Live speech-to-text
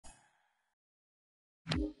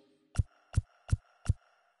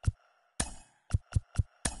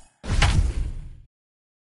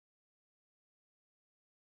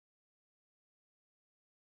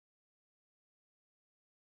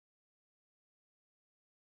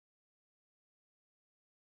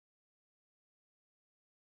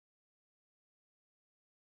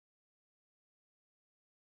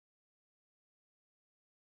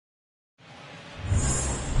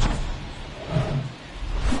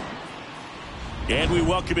And we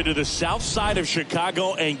welcome you to the south side of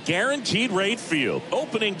Chicago and Guaranteed Rate Field.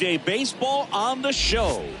 Opening day baseball on the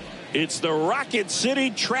show. It's the Rocket City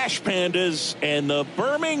Trash Pandas and the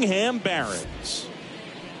Birmingham Barons.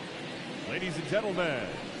 Ladies and gentlemen,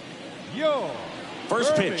 your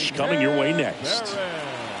first pitch coming your way next.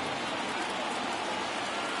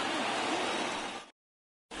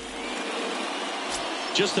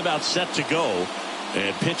 Just about set to go.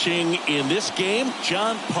 And pitching in this game,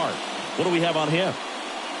 John Park. What do we have on him?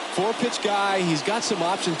 4-pitch guy. He's got some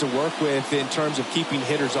options to work with in terms of keeping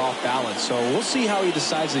hitters off balance. So we'll see how he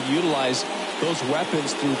decides to utilize those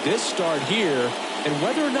weapons through this start here, and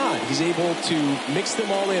whether or not he's able to mix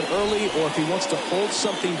them all in early, or if he wants to hold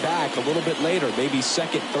something back a little bit later, maybe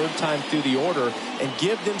second, third time through the order, and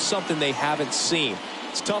give them something they haven't seen.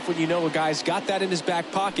 It's tough when you know a guy's got that in his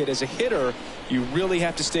back pocket. As a hitter, you really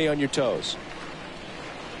have to stay on your toes.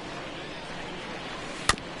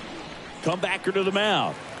 Comebacker to the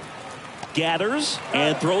mound. Gathers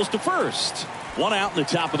and throws to first. One out in the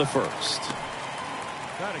top of the first.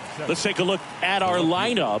 Let's take a look at our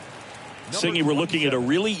lineup. Singy, we're looking at a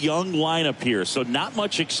really young lineup here, so not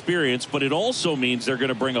much experience, but it also means they're going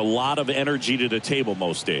to bring a lot of energy to the table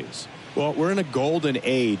most days. Well, we're in a golden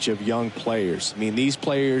age of young players. I mean, these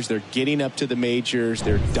players, they're getting up to the majors.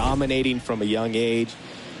 They're dominating from a young age,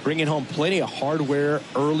 bringing home plenty of hardware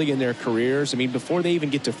early in their careers. I mean, before they even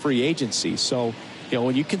get to free agency. So, you know,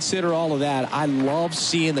 when you consider all of that, I love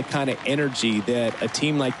seeing the kind of energy that a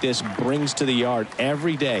team like this brings to the yard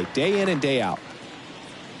every day in and day out.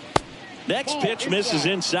 Next pitch misses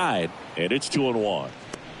inside, and it's 2-1.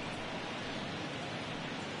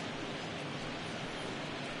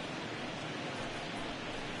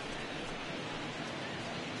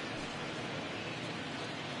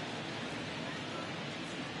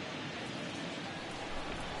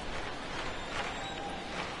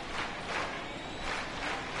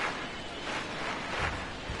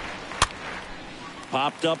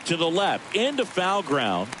 Popped up to the left, into foul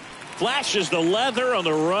ground. Flashes the leather on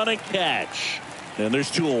the run and catch. And there's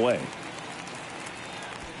 2 away.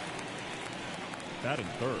 Batting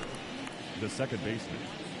third, the second baseman,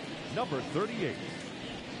 number 38.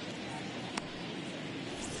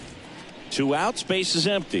 2 outs, base is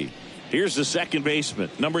empty. Here's the second baseman,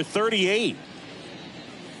 number 38.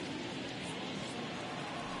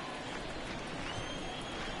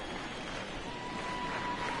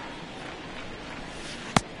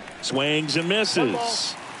 Swings and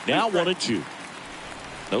misses. Now 1-2.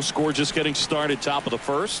 No score, just getting started, top of the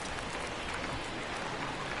first.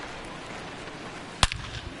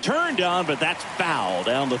 Turned on, but that's foul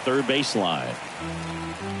down the third baseline.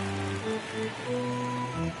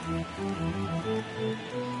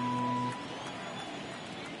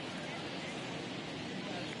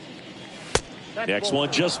 Next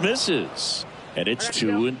one just misses. And it's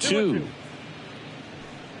 2-2.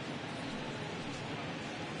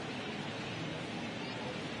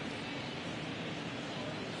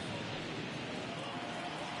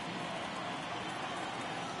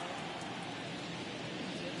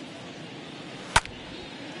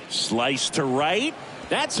 Slice to right.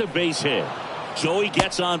 That's a base hit. Joey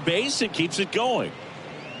gets on base and keeps it going.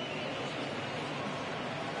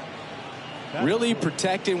 Really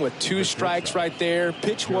protecting with 2 strikes right there.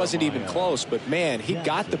 Pitch wasn't even close, but man, he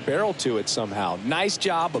got the barrel to it somehow. Nice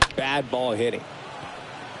job of bad ball hitting.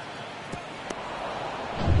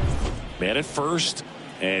 Man at first,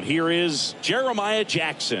 and here is Jeremiah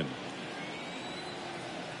Jackson.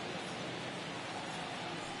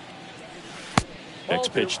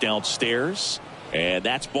 Next pitch downstairs, and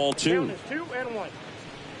that's ball 2. 2-1.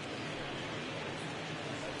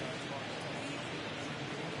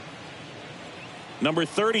 Number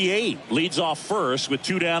 38 leads off first with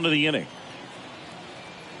 2 down to the inning.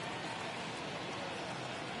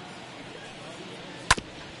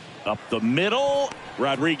 Up the middle,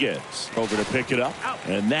 Rodriguez over to pick it up,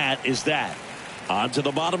 and that is that. On to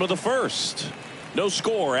the bottom of the first. No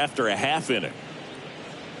score after a half inning.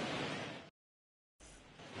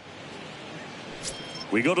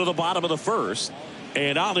 We go to the bottom of the first,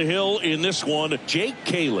 and on the hill in this one, Jake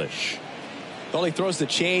Kalish. Well, he throws the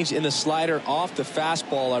change in the slider off the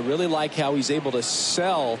fastball. I really like how he's able to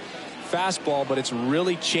sell fastball, but it's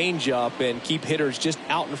really change up and keep hitters just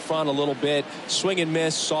out in front a little bit. Swing and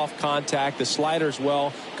miss, soft contact. The slider as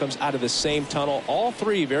well comes out of the same tunnel. All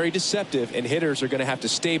 3 very deceptive, and hitters are going to have to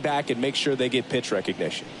stay back and make sure they get pitch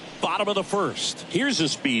recognition. Bottom of the first. Here's a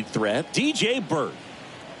speed threat, DJ Burt.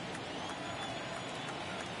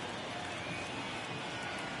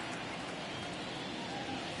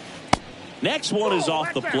 Next one is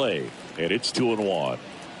off the plate, and it's 2-1.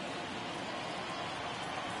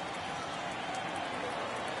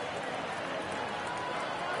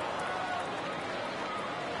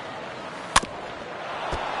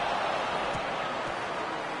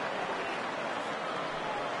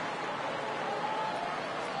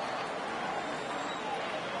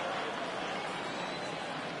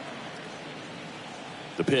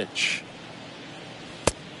 The pitch.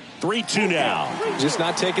 3-2 now. Just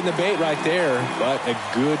not taking the bait right there, but a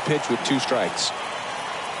good pitch with 2 strikes.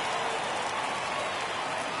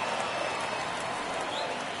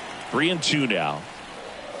 Three and two now.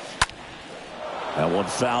 That one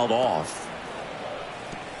fouled off.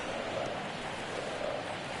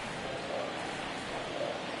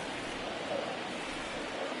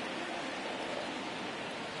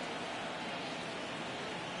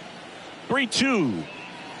 Three-two.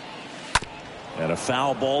 And a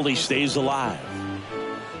foul ball. He stays alive.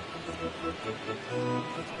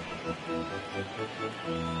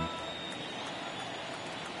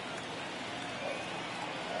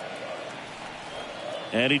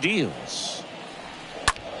 And he deals.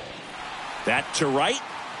 That to right.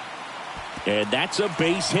 And that's a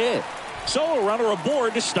base hit. So a runner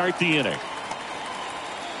aboard to start the inning.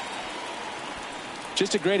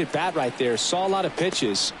 Just a great at bat right there. Saw a lot of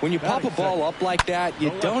pitches. When you pop a ball up like that,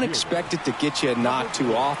 you don't expect it to get you a knock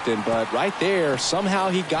too often. But right there, somehow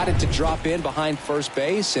he got it to drop in behind first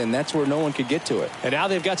base, and that's where no one could get to it. And now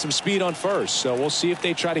they've got some speed on first, so we'll see if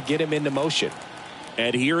they try to get him into motion.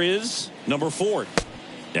 And here is number 4.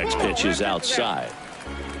 Next pitch is outside.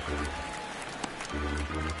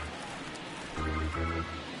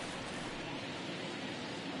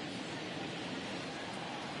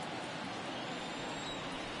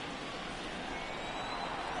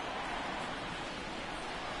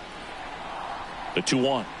 The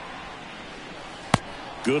 2-1.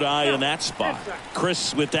 Good eye in that spot.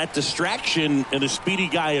 Chris, with that distraction and a speedy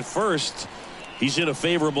guy at first, he's in a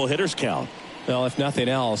favorable hitter's count. Well, if nothing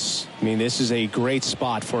else, I mean, this is a great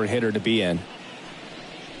spot for a hitter to be in.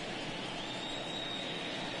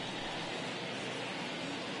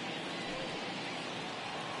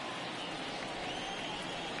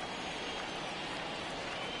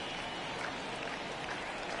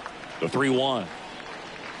 The 3-1.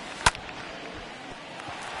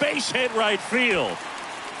 Base hit right field.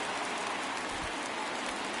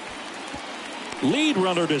 Lead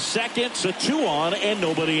runner to second, so 2 on and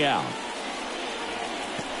nobody out.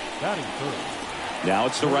 Batting third. Now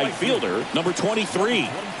it's the right fielder, number 23.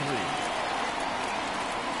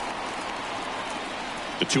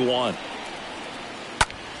 The 2-1.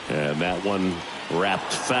 And that one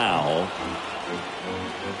wrapped foul.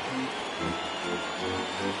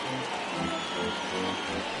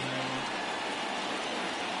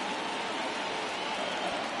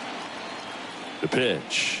 The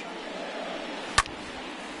pitch.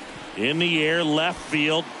 In the air, left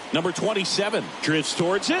field. Number 27 drifts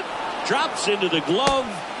towards it. Drops into the glove.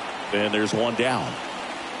 And there's one down.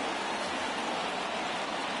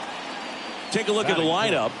 Take a look at the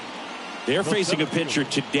lineup. They're facing a pitcher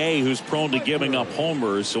today who's prone to giving up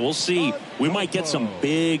homers. So we'll see. We might get some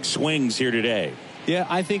big swings here today. Yeah,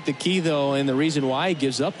 I think the key, though, and the reason why he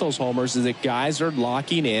gives up those homers is that guys are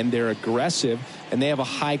locking in, they're aggressive, and they have a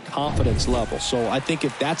high confidence level. So I think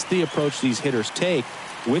if that's the approach these hitters take,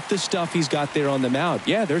 with the stuff he's got there on the mound,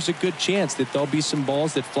 yeah, there's a good chance that there'll be some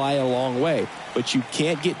balls that fly a long way. But you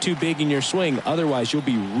can't get too big in your swing, otherwise you'll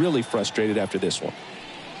be really frustrated after this one.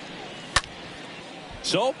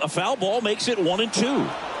 So a foul ball makes it 1-2.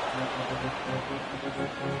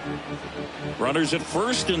 Runners at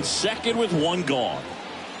first and second with one gone.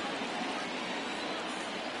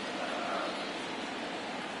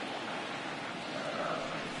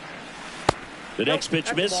 The next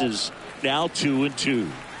pitch misses. Now 2-2.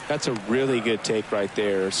 That's a really good take right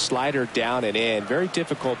there. Slider down and in. Very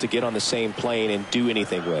difficult to get on the same plane and do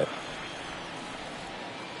anything with.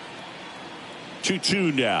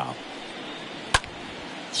 2-2 now.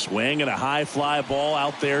 Swing and a high fly ball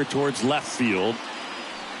out there towards left field.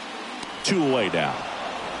 2 away now.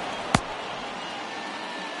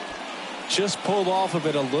 Just pulled off of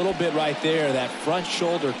it a little bit right there. That front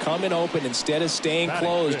shoulder coming open instead of staying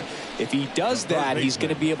closed. If he does that, he's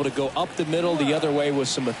going to be able to go up the middle the other way with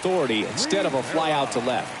some authority instead of a fly out to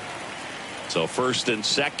left. So first and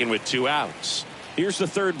second with 2 outs. Here's the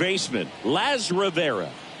third baseman, Laz Rivera.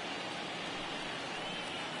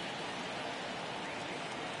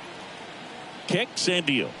 Kicks and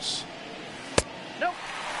deals. Nope.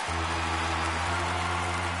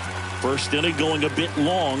 First inning going a bit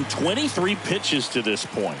long. 23 pitches to this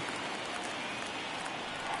point.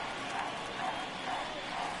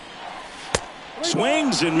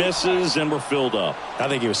 Swings and misses, and we're filled up. I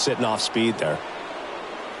think he was sitting off speed there.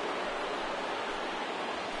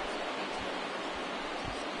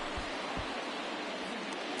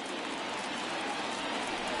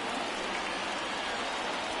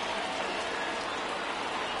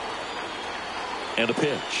 And a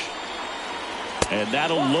pitch. And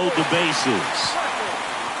that'll load the bases.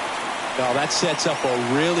 Well, that sets up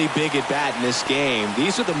a really big at bat in this game.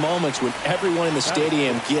 These are the moments when everyone in the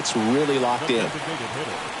stadium gets really locked in.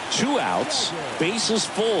 2 outs, bases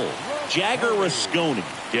full. Jagger Rasconi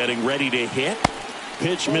getting ready to hit.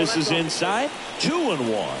 Pitch misses inside.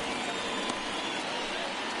 2-1.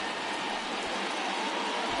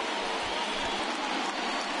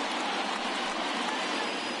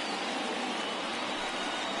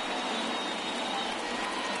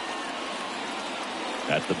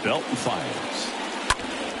 At the belt and fires.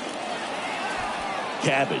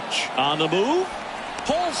 Cabbage on the move.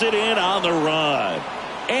 Pulls it in on the run.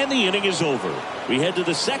 And the inning is over. We head to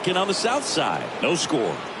the second on the south side. No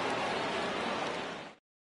score.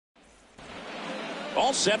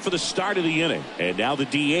 All set for the start of the inning. And now the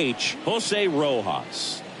DH, Jose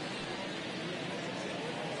Rojas.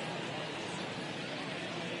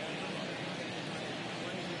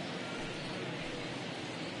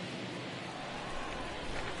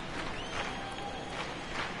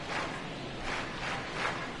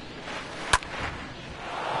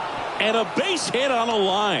 And a base hit on a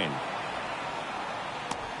line.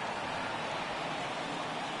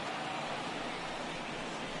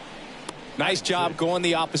 Nice job going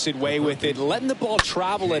the opposite way with it, letting the ball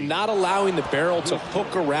travel and not allowing the barrel to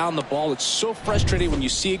hook around the ball. It's so frustrating when you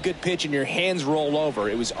see a good pitch and your hands roll over.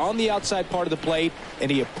 It was on the outside part of the plate, and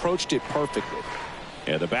he approached it perfectly.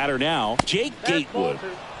 And the batter now, Jake Gatewood.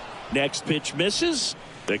 Next pitch misses.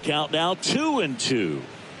 The count now 2-2.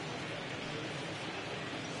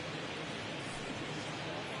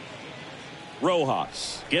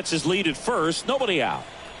 Rojas gets his lead at first. Nobody out.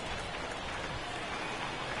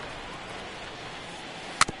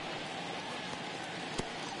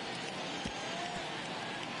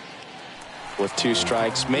 With 2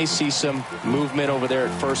 strikes, may see some movement over there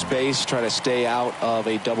at first base, try to stay out of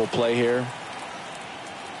a double play here.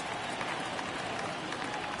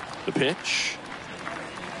 The pitch.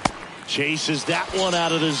 Chases that one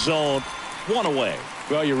out of the zone. 1 away.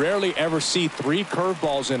 Well, you rarely ever see 3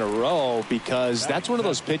 curveballs in a row because that's one of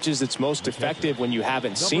those pitches that's most effective when you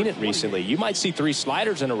haven't seen it recently. You might see 3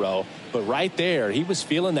 sliders in a row, but right there, he was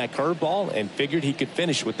feeling that curveball and figured he could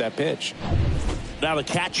finish with that pitch. Now the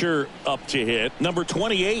catcher up to hit, number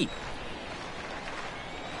 28.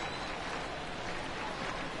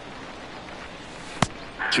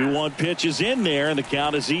 Two 1 pitch is in there, and the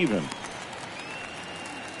count is even.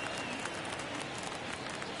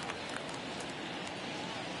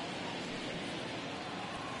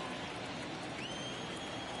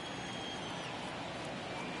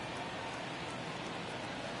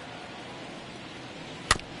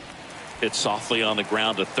 Hit softly on the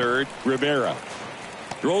ground to third. Rivera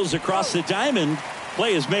throws across the diamond.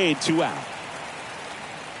 Play is made. 2 out.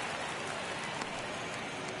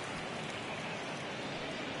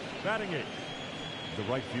 Batting it, the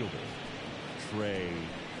right fielder, Trey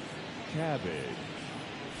Cabbage.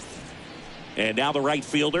 And now the right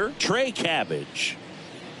fielder, Trey Cabbage.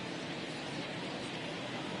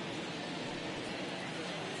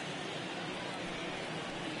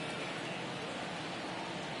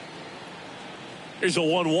 Here's a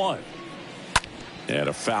 1-1. And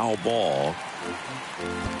a foul ball.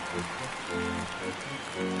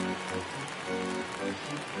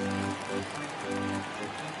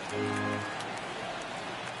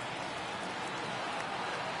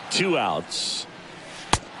 Two outs.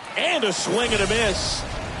 And a swing and a miss.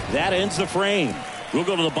 That ends the frame. We'll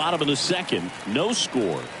go to the bottom of the second. No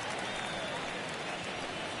score.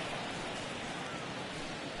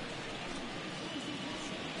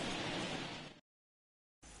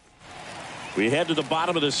 We head to the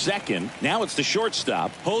bottom of the second. Now it's the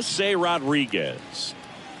shortstop, Jose Rodriguez.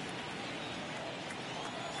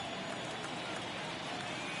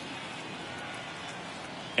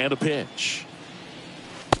 And a pitch.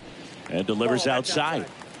 And delivers outside.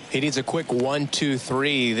 He needs a quick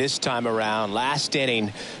 1-2-3 this time around. Last inning,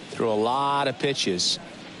 threw a lot of pitches.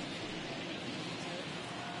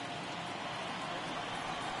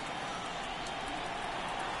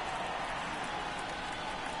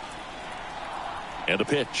 And a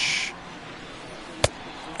pitch.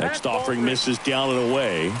 Next offering misses down and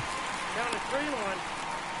away. Down to 3-1.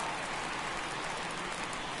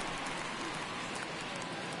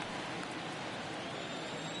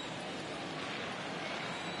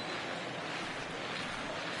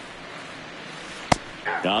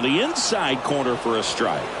 Down the inside corner for a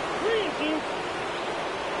strike.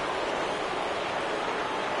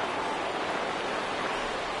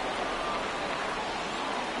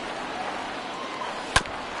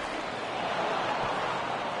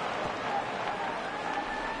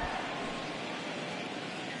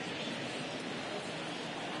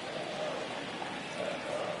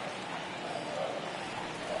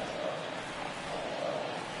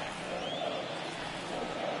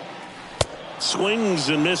 swings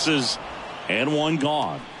and misses, and one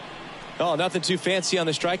gone. Oh, nothing too fancy on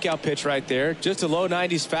the strikeout pitch right there. Just a low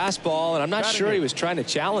 90s fastball, and I'm not sure he was trying to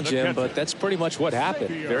challenge him, but that's pretty much what happened.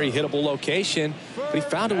 Very hittable location, but he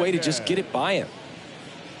found a way to just get it by him.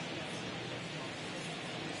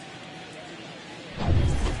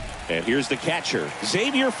 And here's the catcher,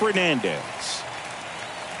 Xavier Fernandez.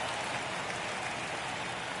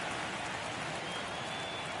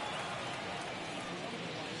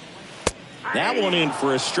 That one in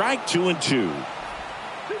for a strike, 2-2.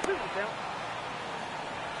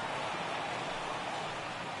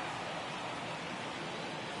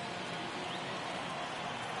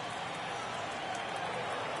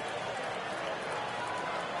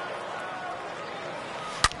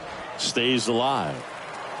 Stays alive.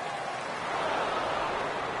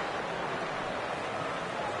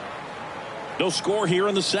 No score here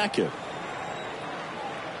in the second.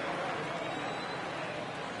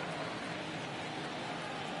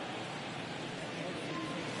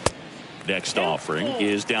 Next offering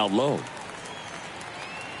is down low.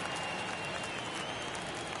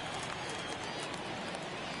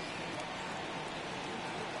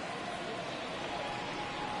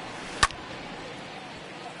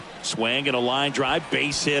 Swing and a line drive,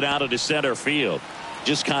 base hit out into center field.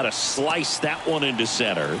 Just kind of sliced that one into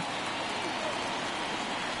center.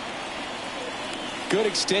 Good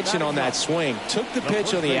extension on that swing. Took the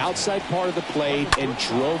pitch on the outside part of the plate and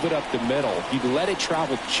drove it up the middle. He let it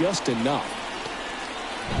travel just enough.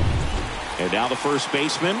 And now the first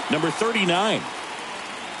baseman, number 39.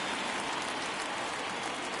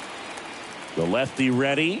 The lefty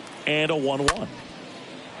ready, and a 1-1.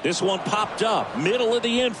 This one popped up, middle of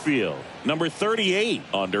the infield. Number 38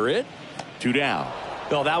 under it. 2 down.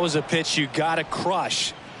 Well, that was a pitch you got to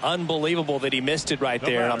crush. Unbelievable that he missed it right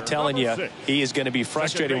there. And I'm telling you, he is going to be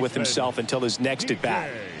frustrated with himself until his next at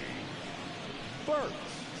bat.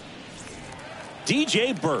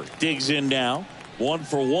 DJ Burt digs in now. 1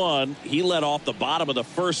 for 1. He led off the bottom of the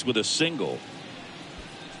first with a single.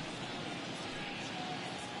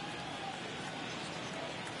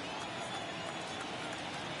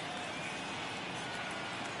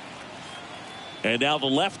 And now the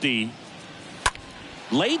lefty.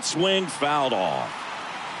 Late swing, fouled off.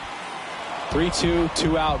 3-2,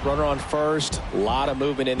 2 out, runner on first. A lot of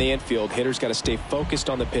movement in the infield. Hitter's got to stay focused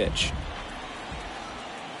on the pitch.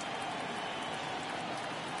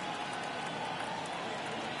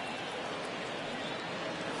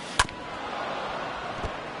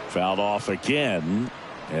 Fouled off again,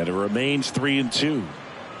 and it remains 3-2.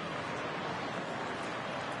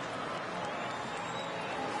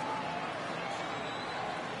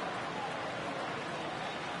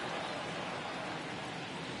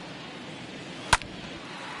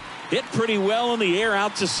 Hit pretty well in the air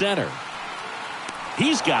out to center.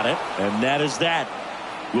 He's got it, and that is that.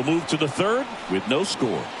 We'll move to the third with no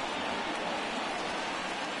score.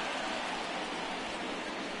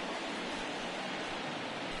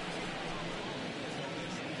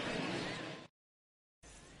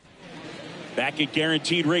 Back at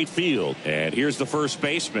Guaranteed Rate Field, and here's the first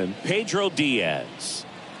baseman, Pedro Diaz.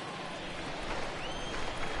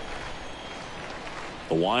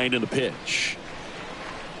 The wind and the pitch.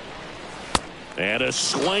 And a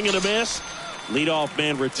swing and a miss. Leadoff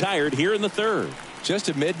man retired here in the third. Just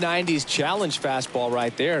a mid-90s challenge fastball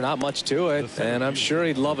right there. Not much to it. And I'm sure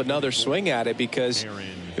he'd love another swing at it because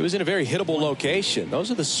it was in a very hittable location. Those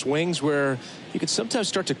are the swings where you can sometimes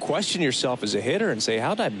start to question yourself as a hitter and say,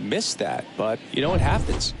 how did I miss that? But you know what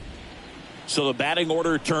happens. So the batting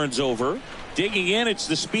order turns over. Digging in, it's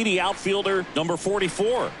the speedy outfielder, number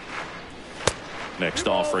 44. Next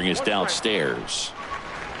offering is downstairs.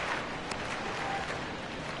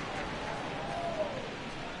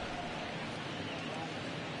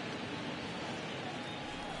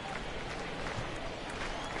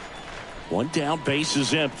 One down, base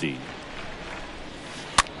is empty.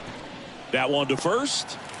 That one to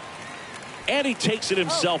first. And he takes it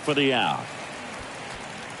himself for the out.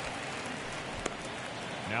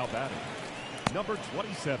 Now batting, number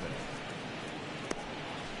 27.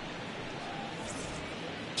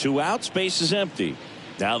 2 outs, base is empty.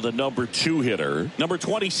 Now the number 2 hitter, number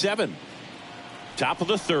 27. Top of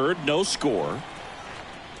the third, no score.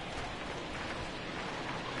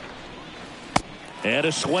 And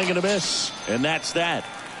a swing and a miss. And that's that.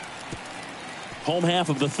 Home half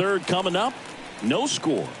of the third coming up. No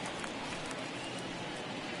score.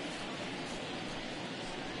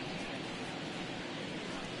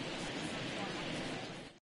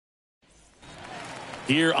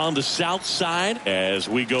 Here on the south side as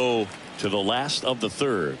we go to the last of the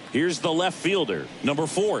third. Here's the left fielder, number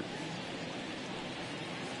 4.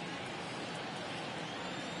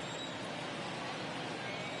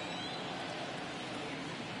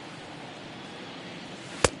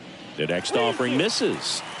 The next offering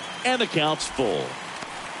misses. And the count's full.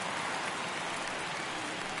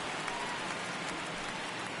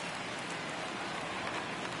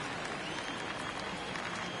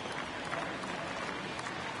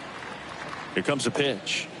 Here comes a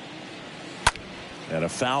pitch. And a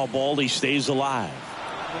foul ball. He stays alive.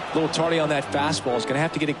 A little tardy on that fastball. Is going to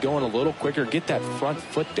have to get it going a little quicker. Get that front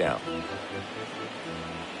foot down.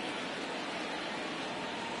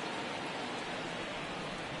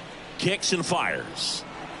 Kicks and fires.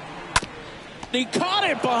 He caught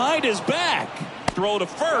it behind his back. Throw to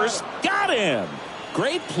first. Got him.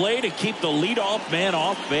 Great play to keep the leadoff man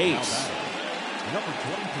off base. Number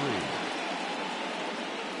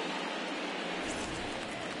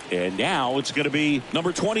 23. And now it's going to be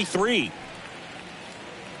number 23.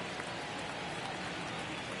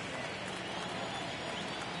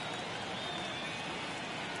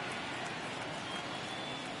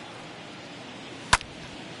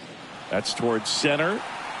 That's towards center.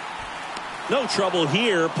 No trouble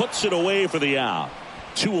here. Puts it away for the out.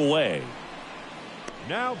 2 away.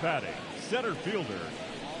 Now batting, center fielder,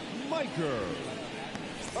 Miker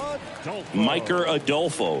Adolfo. Miker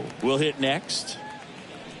Adolfo will hit next.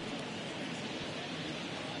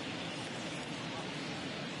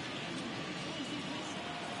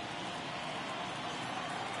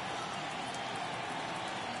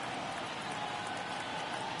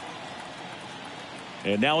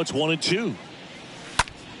 And now it's 1-2.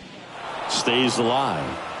 Stays alive.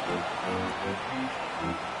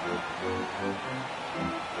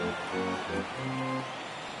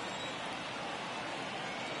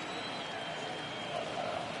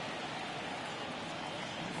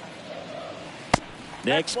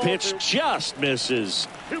 Next pitch just misses.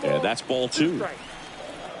 And that's ball 2.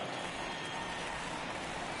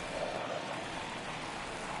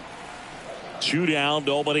 Two down,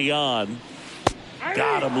 nobody on.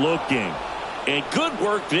 Got him looking. And good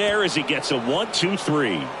work there as he gets a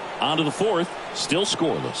 1-2-3. On to the 4th, still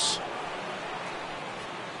scoreless.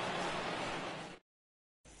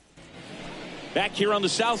 Back here on the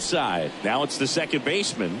south side. Now it's the second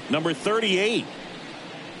baseman, number 38.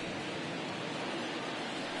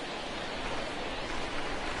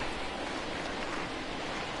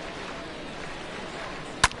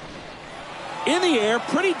 In the air,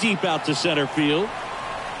 pretty deep out to center field.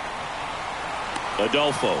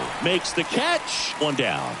 Adolfo makes the catch. 1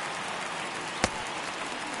 down.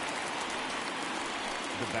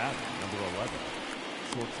 The bat, number 11,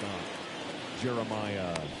 shortstop,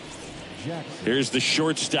 Jeremiah Jackson. Here's the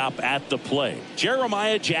shortstop at the plate,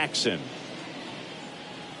 Jeremiah Jackson.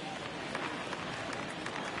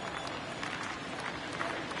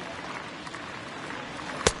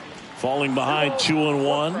 Falling behind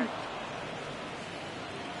 2-1.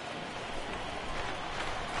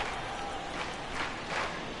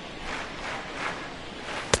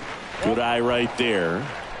 Good eye right there.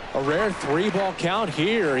 A rare 3-ball count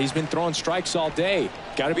here. He's been throwing strikes all day.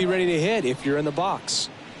 Got to be ready to hit if you're in the box.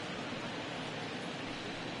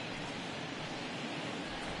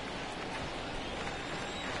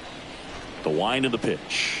 The wind of the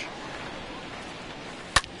pitch.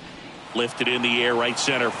 Lifted in the air, right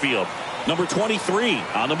center field. Number 23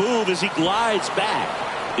 on the move as he glides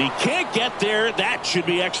back. He can't get there. That should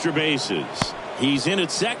be extra bases. He's in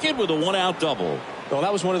at second with a 1-out double. Well,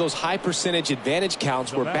 that was one of those high percentage advantage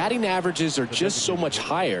counts where batting averages are just so much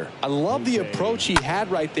higher. I love the approach he had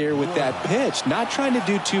right there with that pitch. Not trying to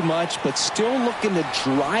do too much, but still looking to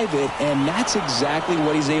drive it, and that's exactly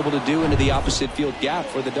what he's able to do into the opposite field gap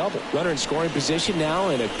for the double. Runner in scoring position now,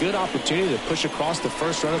 and a good opportunity to push across the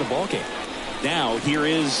first run of the ballgame. Now here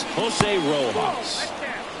is Jose Rojas.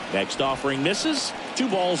 Next offering misses. 2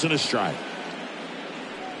 balls and a strike.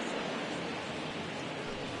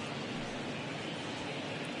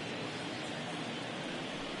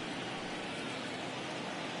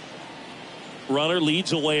 Runner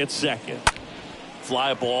leads away at second.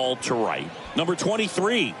 Fly ball to right. Number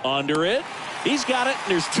 23 under it. He's got it,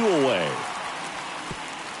 and there's 2 away.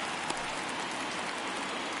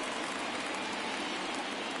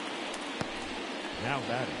 Now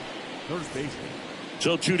batting, third baseman.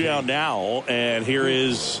 So 2 down now, and here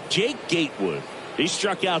is Jake Gatewood. He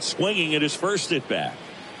struck out swinging at his first at bat.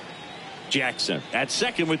 Jackson at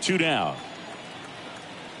second with 2 down.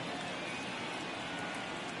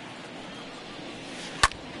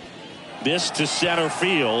 This to center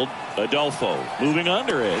field. Adolfo moving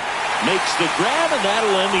under it. Makes the grab, and that'll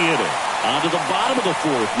end the inning. On to the bottom of the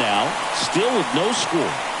 4th now. Still with no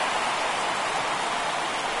score.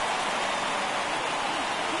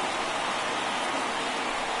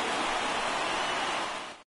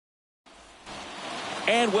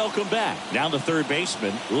 And welcome back. Now the third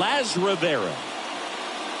baseman, Laz Rivera.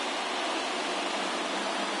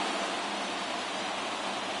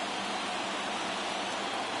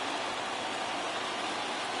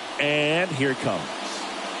 And here it comes.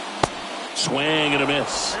 Swing and a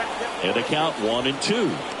miss. And the count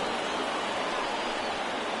 1-2.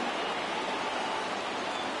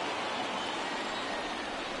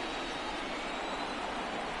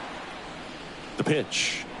 The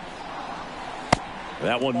pitch.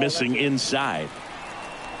 That one missing inside.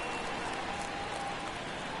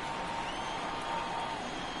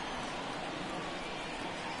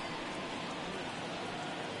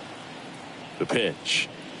 The pitch.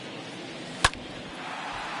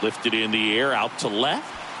 Lifted in the air out to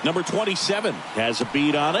left. Number 27 has a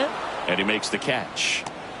beat on it, and he makes the catch.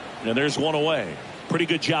 And there's one away. Pretty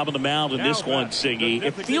good job on the mound in this one, Singy.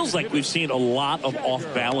 It feels like we've seen a lot of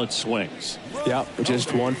off-balance swings. Yep,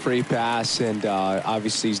 just one free pass, and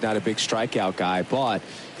obviously he's not a big strikeout guy, but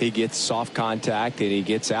he gets soft contact and he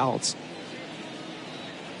gets outs.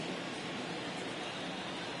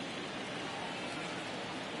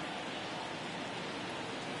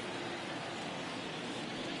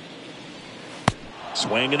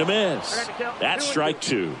 Swing and a miss. That's strike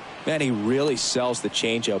two. Man, he really sells the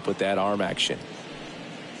changeup with that arm action.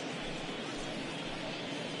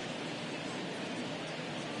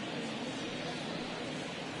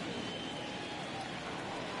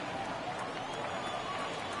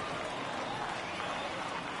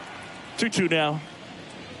 Two now.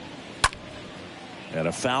 And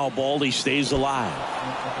a foul ball. He stays alive.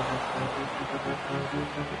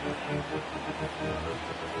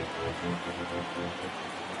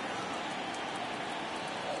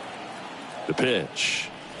 The pitch.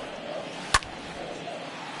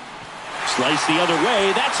 Slice the other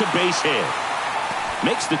way. That's a base hit.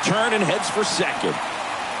 Makes the turn and heads for second.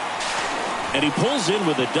 And he pulls in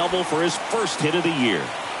with a double for his first hit of the year.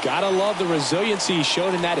 Gotta love the resiliency he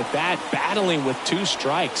showed in that at bat, battling with 2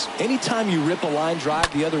 strikes. Anytime you rip a line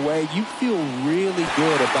drive the other way, you feel really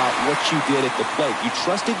good about what you did at the plate. You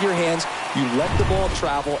trusted your hands, you let the ball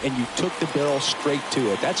travel, and you took the barrel straight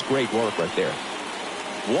to it. That's great work right there.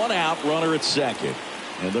 One out, runner at second.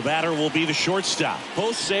 And the batter will be the shortstop,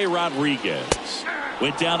 Jose Rodriguez.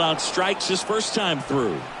 Went down on strikes his first time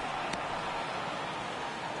through.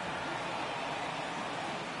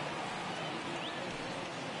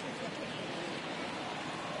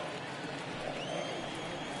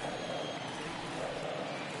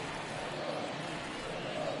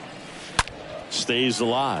 Stays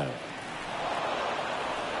alive.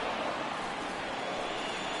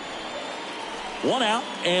 One out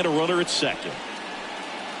and a runner at second.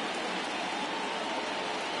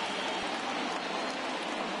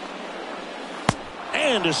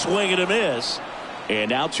 And a swing and a miss. And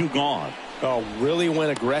now 2 gone. Oh, really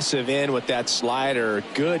went aggressive in with that slider.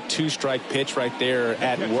 Good 2-strike pitch right there.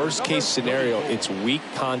 At worst case scenario, it's weak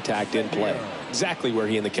contact in play. Exactly where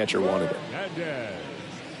he and the catcher wanted it.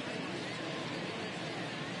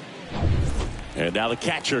 And now the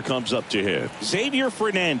catcher comes up to him. Xavier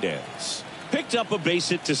Fernandez picked up a base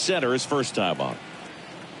hit to center his first time up.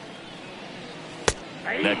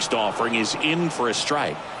 Next offering is in for a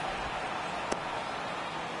strike.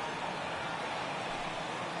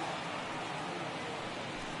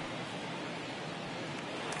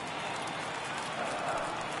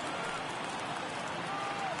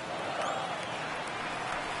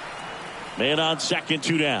 Man on second,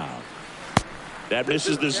 2 down. That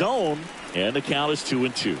misses the zone. And the count is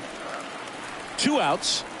 2-2. 2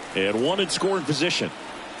 outs and 1 in scoring position.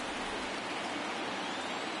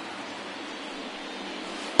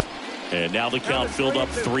 And now the count filled up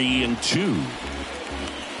 3-2.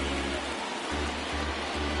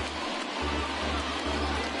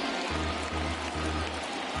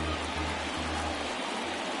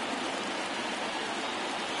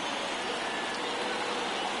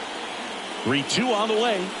 Three-two on the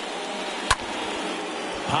way.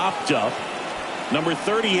 Popped up. Number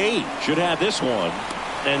 38 should have this one.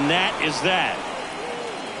 And that is that.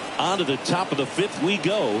 On to the top of the 5th we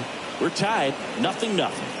go. We're tied 0-0.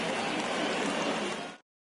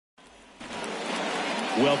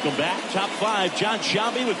 Welcome back. Top 5, John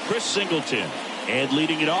Sciambi with Chris Singleton. And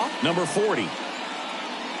leading it off, number 40.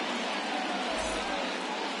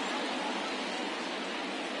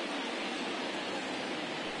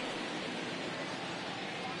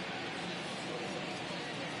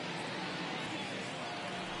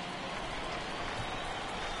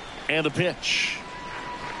 And the pitch.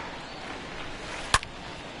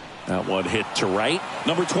 That one hit to right.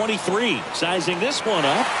 Number 23 sizing this one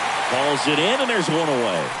up. Calls it in, and there's one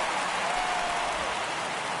away.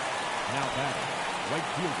 Now batting, Right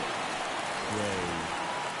fielder.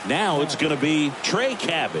 Now it's going to be Trey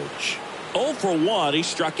Cabbage. 0 for 1. He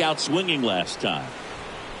struck out swinging last time.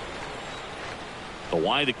 The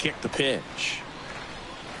wide to kick the pitch.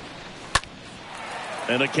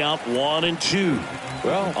 And a count 1-2.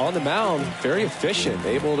 Well, on the mound, very efficient,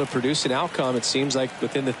 able to produce an outcome, it seems like,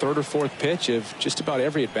 within the third or fourth pitch of just about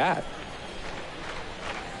every at bat.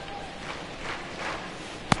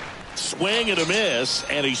 Swing and a miss,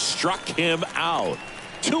 and he struck him out.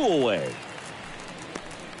 2 away.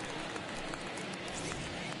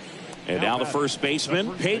 And now the first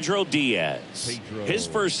baseman, Pedro Diaz. His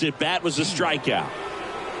first at bat was a strikeout.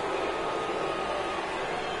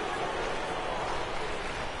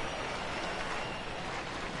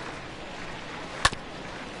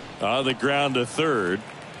 On the ground to third.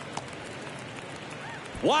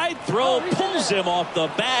 Wide throw pulls him off the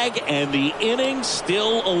bag, and the inning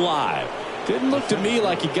still alive. Didn't look to me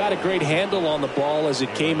like he got a great handle on the ball as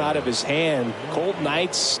it came out of his hand. Cold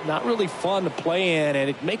nights, not really fun to play in, and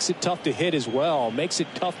it makes it tough to hit as well. Makes it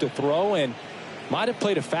tough to throw, and might have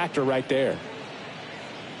played a factor right there.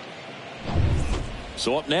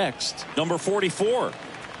 So up next, number 44.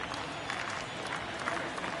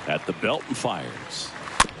 At the belt and fires.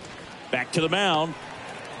 Back to the mound.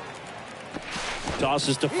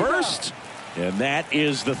 Tosses to first. And that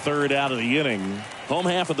is the third out of the inning. Home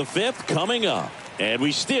half of the fifth coming up. And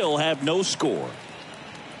we still have no score.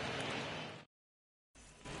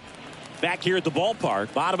 Back here at the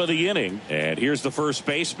ballpark, bottom of the inning. And here's the first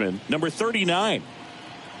baseman, number 39.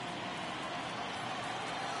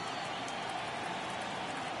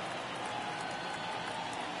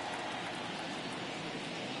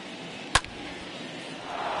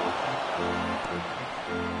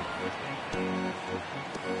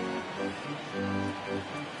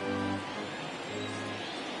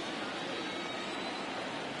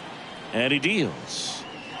 And he deals.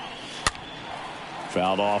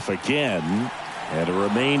 Fouled off again, and it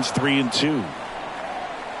remains 3-2.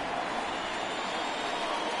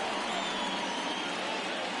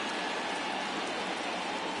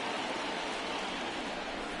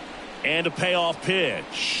 And a payoff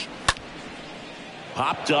pitch.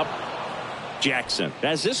 Popped up. Jackson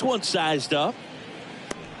has this one sized up.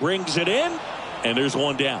 Brings it in, and there's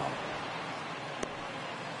one down.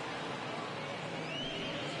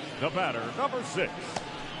 The batter, number 6,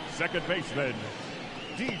 second baseman,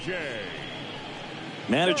 DJ.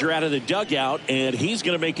 Manager out of the dugout, and he's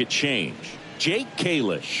going to make a change. Jake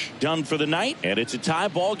Kalish done for the night, and it's a tie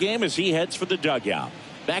ball game as he heads for the dugout.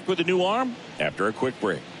 Back with a new arm after a quick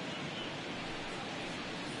break.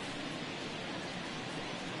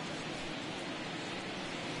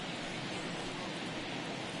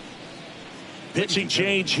 Pitching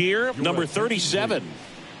change here, number 37.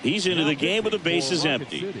 He's into the game with the bases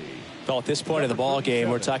empty. Well, at this point of the ball game,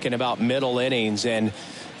 we're talking about middle innings, and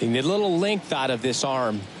you need a little length out of this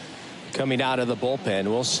arm coming out of the bullpen.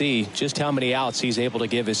 We'll see just how many outs he's able to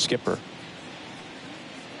give his skipper.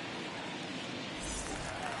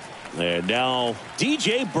 And now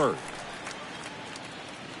DJ Burt.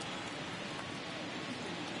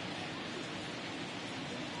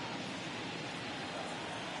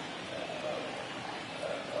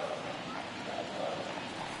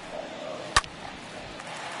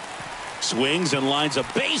 Swings and lines a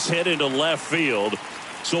base hit into left field.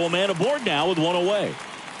 So a man aboard now with one away.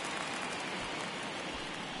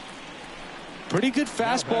 Pretty good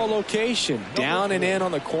fastball location. Down and in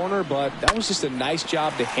on the corner, but that was just a nice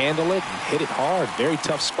job to handle it and hit it hard. Very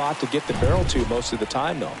tough spot to get the barrel to most of the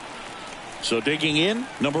time, though. So digging in,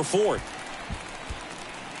 number 4.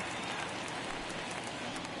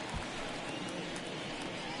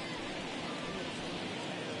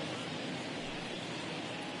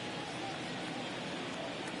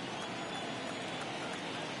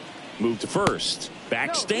 Move to first.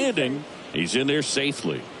 Back standing. He's in there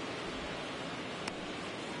safely.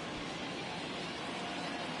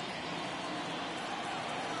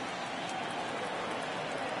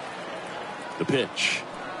 The pitch.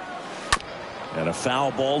 And a foul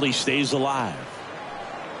ball. He stays alive.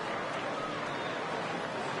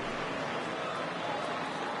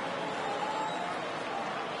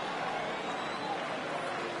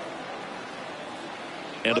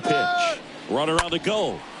 And a pitch. Runner on the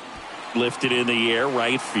go. Lifted in the air,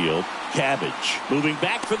 right field. Cabbage moving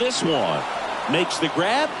back for this one. Makes the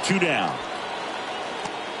grab, 2 down.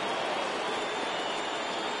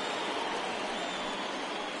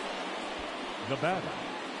 The batter,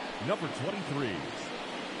 number 23.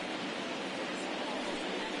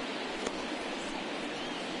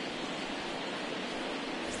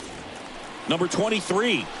 Number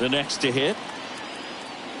 23, the next to hit.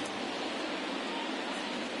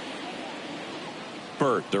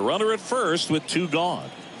 spurt. The runner at first with 2 gone.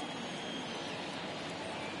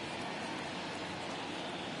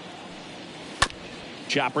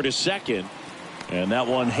 Chopper to second. And that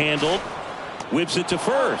one handled. Whips it to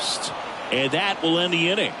first. And that will end the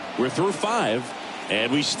inning. We're through 5.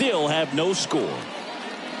 And we still have no score.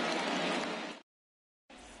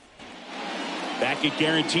 Back at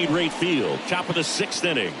Guaranteed Rate Field. Top of the 6th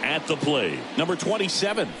inning at the plate. Number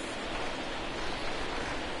 27.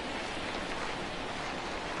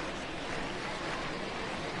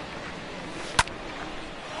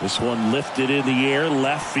 This one lifted in the air,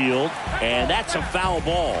 left field, and that's a foul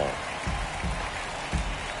ball.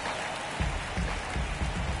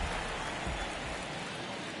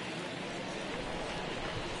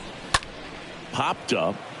 Popped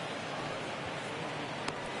up.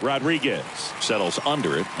 Rodriguez settles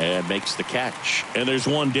under it and makes the catch. And there's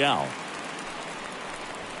one down.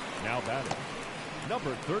 Now batting,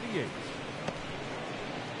 number 38.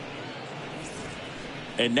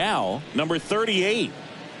 And now, number 38.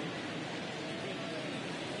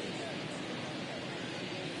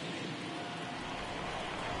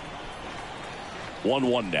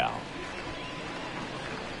 One now.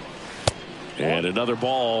 And another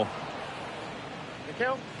ball. The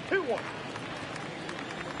count, 2-1.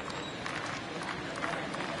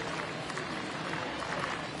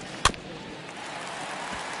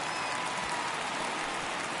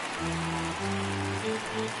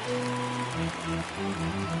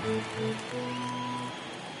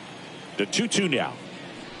 The 2-2 now.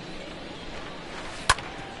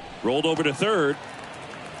 Rolled over to third.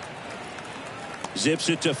 Zips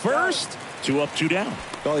it to first. 2 up, 2 down.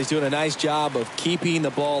 Well, he's doing a nice job of keeping the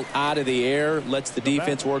ball out of the air. Lets the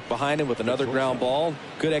defense work behind him with another ground ball.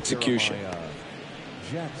 Good execution.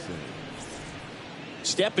 Jackson.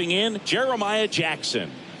 Stepping in, Jeremiah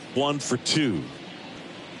Jackson. 1 for 2.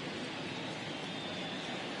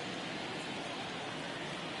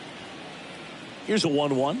 Here's a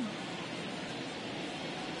 1-1.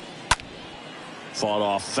 Fought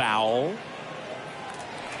off foul.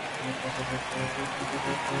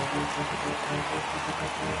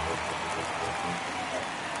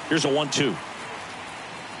 Here's a 1-2.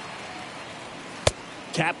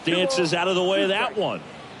 Tap dances out of the way of that one.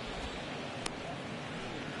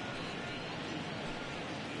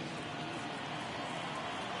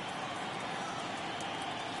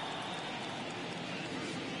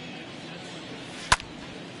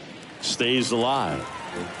 Stays alive.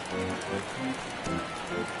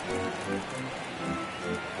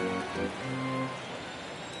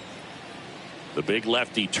 The big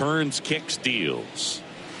lefty turns, kicks, deals.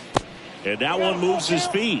 And that one moves his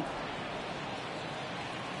feet.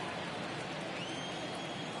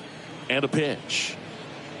 And a pitch.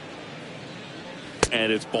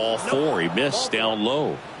 And it's ball 4. He missed down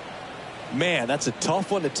low. Man, that's a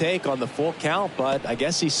tough one to take on the full count, but I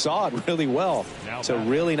guess he saw it really well. It's a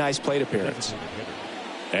really nice plate appearance.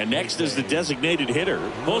 And next is the designated hitter,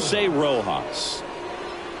 Jose Rojas.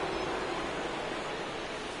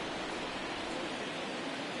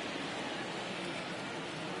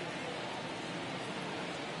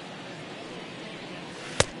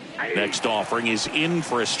 Next offering is in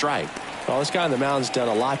for a strike. Well, this guy on the mound's done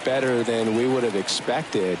a lot better than we would have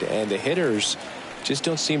expected, and the hitters just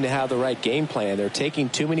don't seem to have the right game plan. They're taking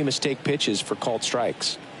too many mistake pitches for called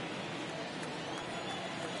strikes.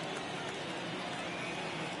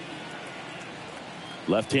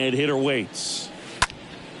 Left-hand hitter waits.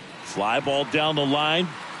 Fly ball down the line.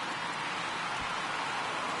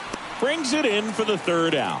 Brings it in for the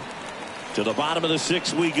 3rd out. To the bottom of the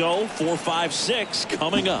 6th we go. 4, 5, 6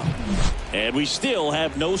 coming up. And we still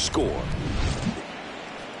have no score.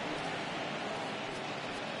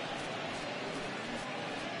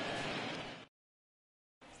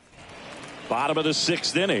 Bottom of the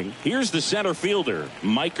 6th inning. Here's the center fielder,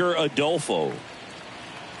 Miker Adolfo.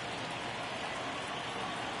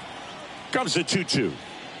 Comes the 2-2.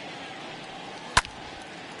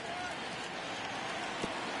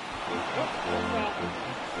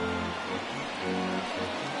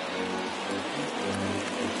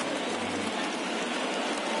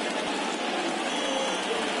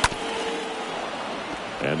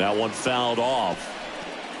 And that one fouled off.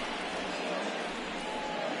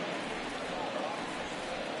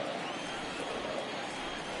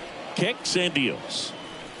 Kicks and deals.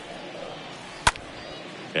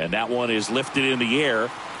 And that one is lifted in the air.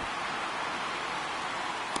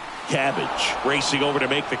 Cabbage racing over to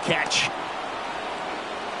make the catch.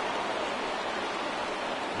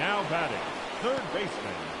 Now batting, 3rd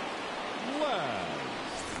baseman,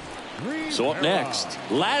 Las. So up next,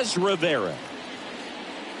 Las Rivera.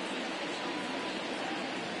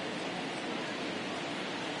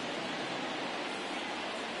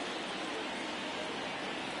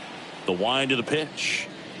 The wind of the pitch.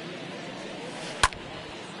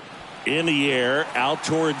 In the air, out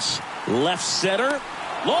towards left center.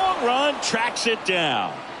 Long run, tracks it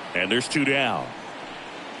down. And there's 2 down.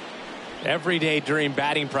 Every day during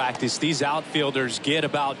batting practice, these outfielders get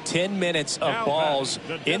about 10 minutes of balls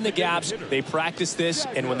in the gaps. They practice this,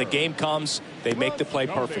 and when the game comes, they make the play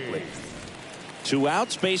perfectly. 2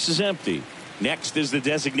 outs, base is empty. Next is the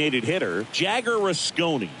designated hitter, Jagger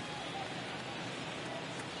Rasconi.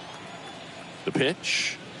 The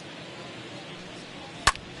pitch.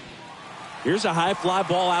 Here's a high fly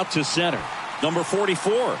ball out to center. Number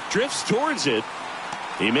 44 drifts towards it.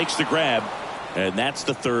 He makes the grab, and that's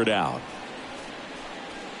the 3rd out.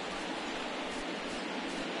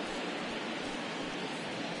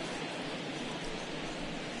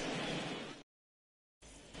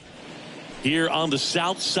 Here on the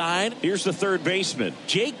south side, here's the 3rd baseman,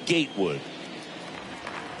 Jake Gatewood.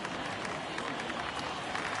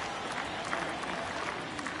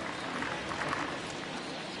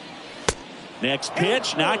 Next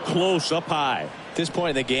pitch, not close, up high. At this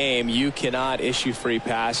point in the game, you cannot issue free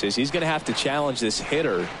passes. He's going to have to challenge this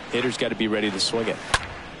hitter. Hitter's got to be ready to swing it.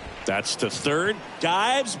 That's to third.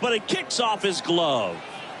 Dives, but it kicks off his glove.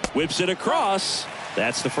 Whips it across.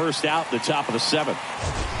 That's the 1st out, the top of the 7th.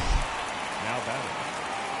 Now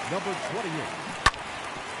batting, number 28.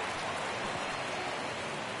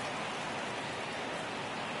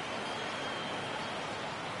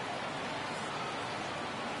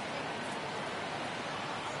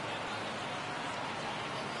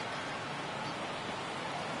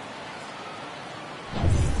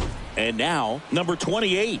 And now, number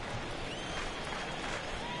 28.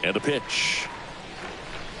 And the pitch.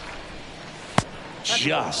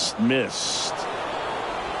 Just missed.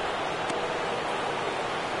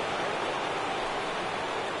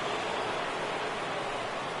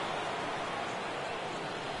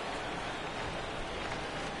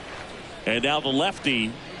 And now the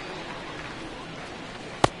lefty.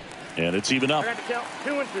 And it's even up.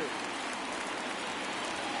 2-2.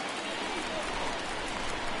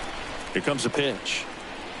 Here comes the pitch.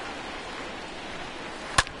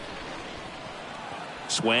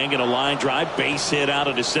 Swing and a line drive, base hit out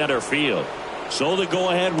into center field. So the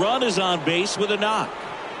go-ahead run is on base with a knock.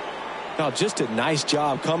 Now, just a nice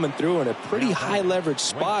job coming through in a pretty high leverage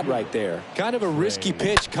spot right there. Kind of a risky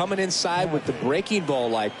pitch coming inside with the breaking ball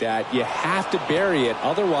like that. You have to bury it.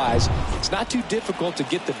 Otherwise, it's not too difficult to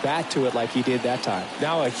get the bat to it like he did that time.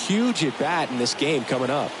 Now a huge at bat in this game coming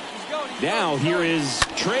up. Now here is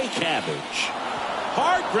Trey Cabbage.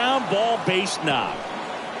 Hard ground ball, base knock.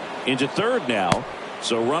 Into third now.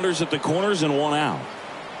 So runners at the corners and 1 out.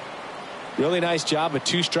 Really nice job of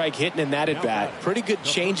 2-strike hitting in that at bat. Pretty good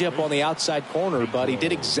changeup on the outside corner, but he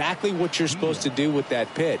did exactly what you're supposed to do with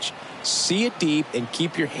that pitch. See it deep and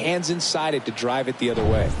keep your hands inside it to drive it the other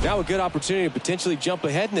way. Now a good opportunity to potentially jump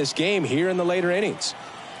ahead in this game here in the later innings.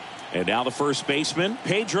 And now the first baseman,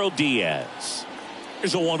 Pedro Diaz.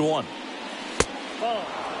 Here's a 1-1.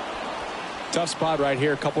 Tough spot right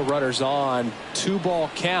here. A couple runners on. 2-ball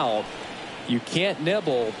count. You can't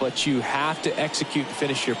nibble, but you have to execute and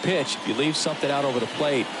finish your pitch. If you leave something out over the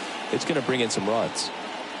plate, it's going to bring in some runs.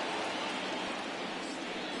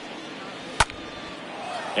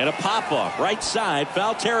 And a pop-up, right side,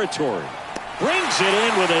 foul territory. Brings it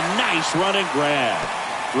in with a nice run and grab.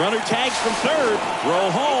 Runner tags from third.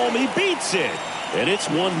 Throw home. He beats it. And it's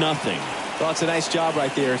 1-0. Well, it's a nice job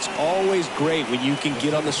right there. It's always great when you can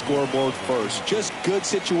get on the scoreboard first. Just good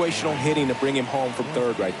situational hitting to bring him home from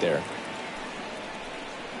third right there.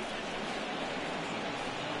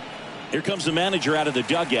 Here comes the manager out of the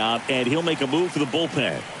dugout, and he'll make a move for the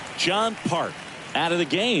bullpen. John Park out of the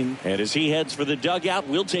game, and as he heads for the dugout,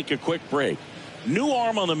 we'll take a quick break. New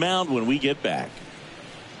arm on the mound when we get back.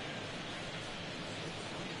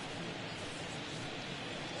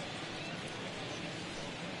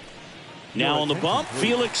 Now on the bump,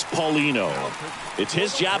 Felix Paulino. It's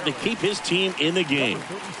his job to keep his team in the game.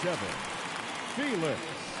 Felix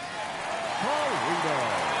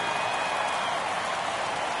Paulino.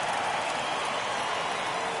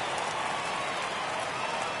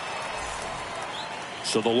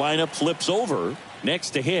 So the lineup flips over.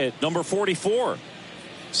 Next to hit, number 44.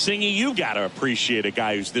 Singy, you got to appreciate a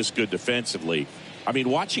guy who's this good defensively. I mean,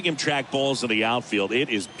 watching him track balls in the outfield, it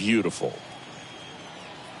is beautiful.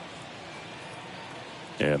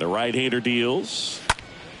 And the right-hander deals.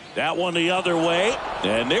 That one the other way.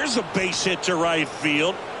 And there's a base hit to right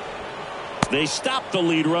field. They stop the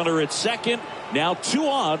lead runner at second. Now 2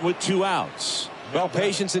 on with 2 outs. Well,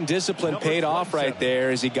 patience and discipline paid off right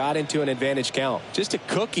there as he got into an advantage count. Just a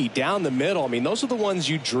cookie down the middle. I mean, those are the ones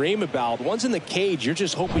you dream about. Ones in the cage, you're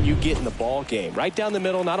just hoping you get in the ball game. Right down the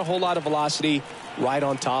middle, not a whole lot of velocity, right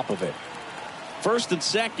on top of it. First and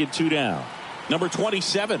second, 2 down. Number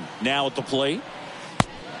 27 now at the plate.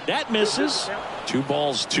 That misses. 2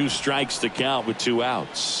 balls, 2 strikes to count with 2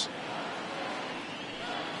 outs.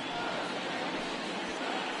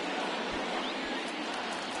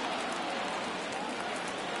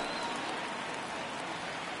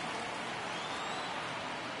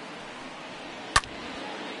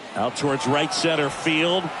 Out towards right center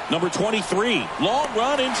field. Number 23. Long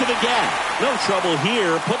run into the gap. No trouble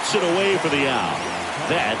here. Puts it away for the out.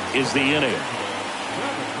 That is the inning.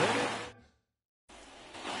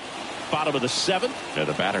 Bottom of the 7th. And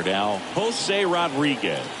the batter now, Jose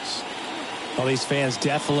Rodriguez. Well, these fans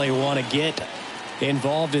definitely want to get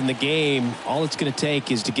involved in the game. All it's going to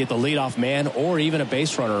take is to get the leadoff man or even a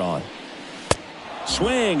base runner on.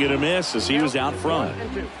 Swing and a miss as he was out front.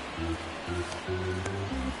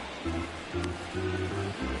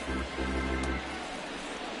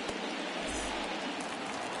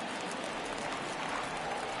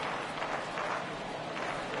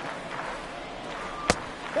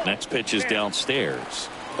 Next pitch is downstairs.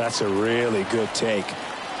 That's a really good take.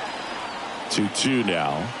 2-2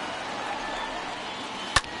 now.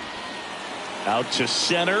 Out to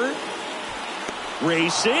center.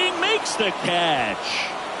 Racing, makes the catch.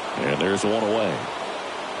 And there's one away.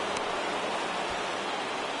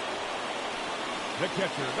 The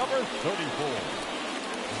catcher, number 34,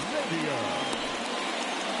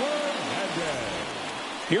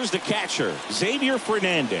 Fernandez. Here's the catcher, Xavier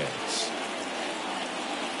Fernandez.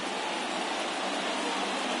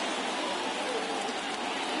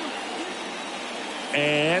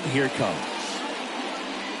 And here it comes.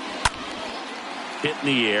 Hit in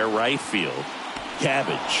the air, right field.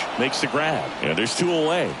 Cabbage makes the grab. And there's 2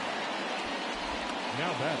 away.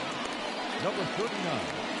 Now batting, number 39.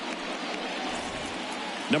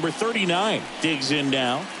 Number 39 digs in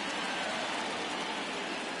now.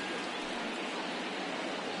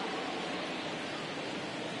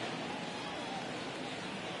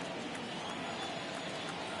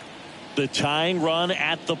 The tying run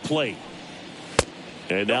at the plate.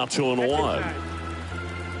 And now 2-1.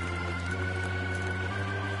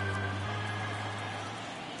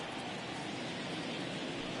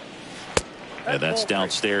 And that's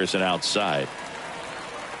downstairs and outside.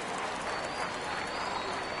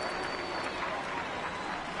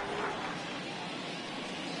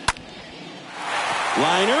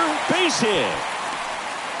 Liner, base hit.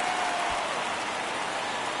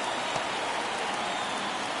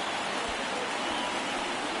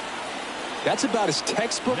 That's about as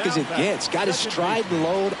textbook as it gets. Got his stride and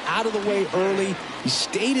load out of the way early. He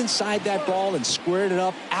stayed inside that ball and squared it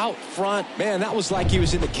up out front. Man, that was like he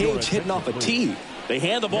was in the cage hitting off a tee. They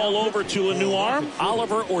hand the ball over to a new arm,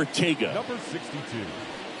 Oliver Ortega. Number 62,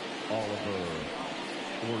 Oliver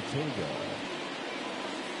Ortega.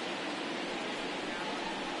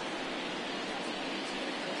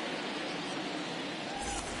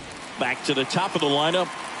 Back to the top of the lineup.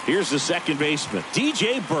 Here's the second baseman,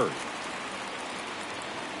 DJ Burt.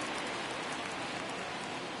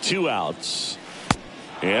 2 outs.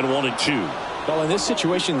 And 1-2. Well, in this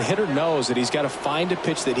situation, the hitter knows that he's got to find a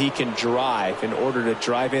pitch that he can drive in order to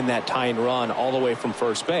drive in that tying run all the way from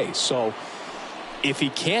first base. So if he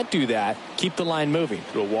can't do that, keep the line moving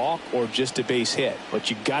through a walk or just a base hit. But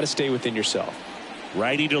you got to stay within yourself.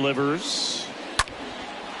 Righty delivers.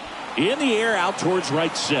 In the air out towards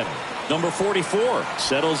right center. Number 44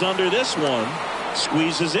 settles under this one.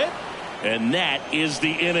 Squeezes it. And that is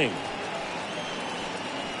the inning.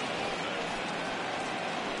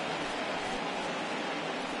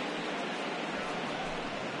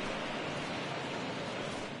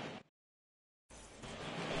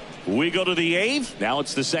 We go to the 8th. Now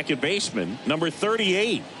it's the second baseman, number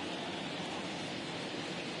 38.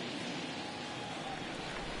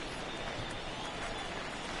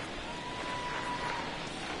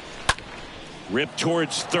 Ripped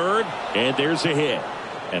towards third, and there's a hit.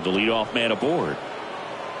 And the leadoff man aboard.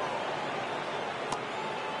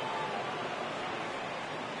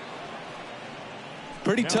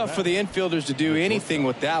 Pretty tough for the infielders to do anything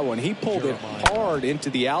with that one. He pulled it hard into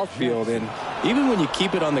the outfield, and even when you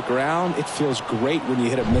keep it on the ground, it feels great when you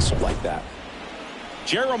hit a missile like that.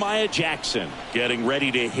 Jeremiah Jackson getting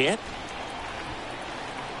ready to hit.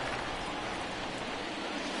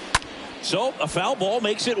 So a foul ball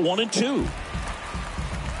makes it 1-2.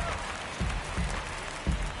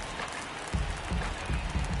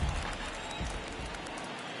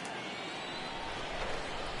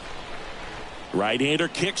 Right-hander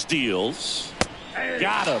kicks, deals.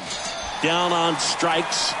 Got him. Down on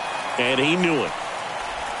strikes, and he knew it.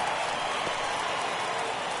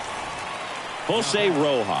 Jose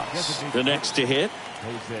Rojas, the next to hit.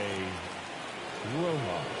 Jose Rojas.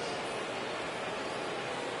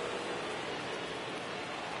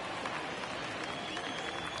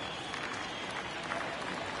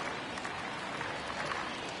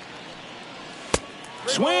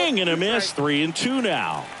 Swing and a miss. 3-2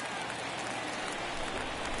 now.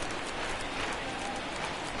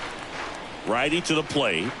 Righty to the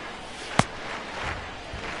plate.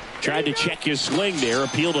 Tried to check his swing there.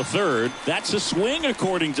 Appeal to third. That's a swing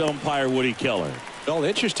according to umpire Woody Keller. Well,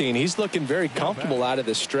 interesting. He's looking very comfortable out of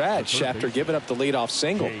the stretch after giving up the leadoff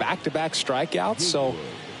single. Back-to-back strikeouts. So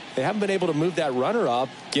they haven't been able to move that runner up,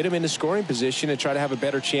 get him into scoring position, and try to have a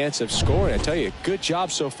better chance of scoring. I tell you, good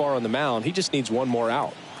job so far on the mound. He just needs one more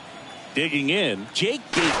out. Digging in, Jake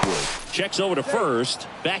Gatewood checks over to first,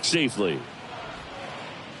 back safely.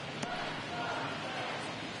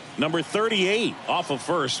 Number 38 off of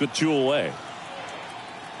first with 2 away.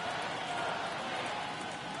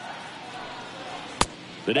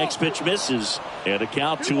 The next pitch misses, and a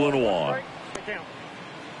count 2-1.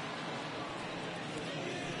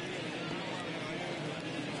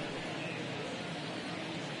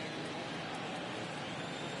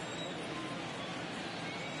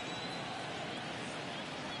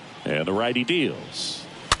 And the righty deals.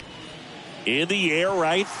 In the air,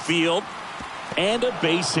 right field. And a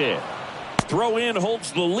base hit. Throw in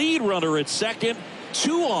holds the lead runner at second.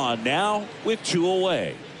 2 on now with 2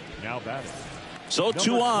 away. Now batting. So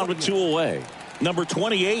 2 on with 2 away. Number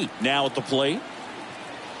 28 now at the plate.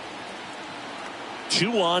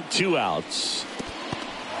 2 on, 2 outs.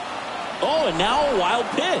 Oh, and now a wild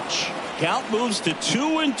pitch. Count moves to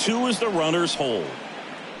 2-2 as the runners hold.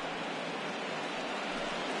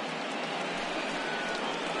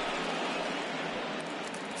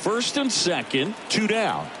 First and second, 2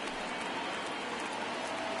 down.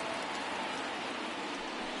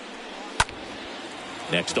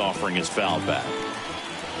 Next offering is fouled back.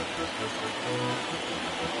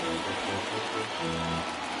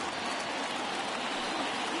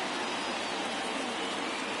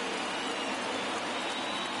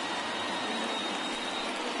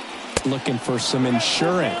 Looking for some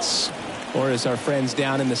insurance, or as our friends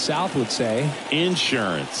down in the South would say,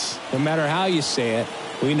 insurance. No matter how you say it,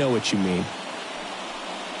 we know what you mean.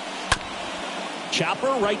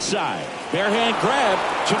 Chopper right side. Bare hand grab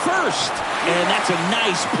to first. And that's a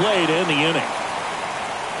nice play to end the inning.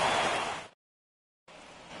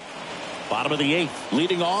 Bottom of the 8th.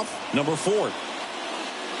 Leading off, number 4.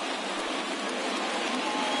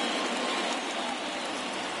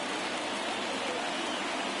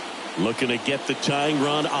 Looking to get the tying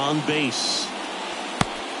run on base.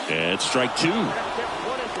 And strike 2.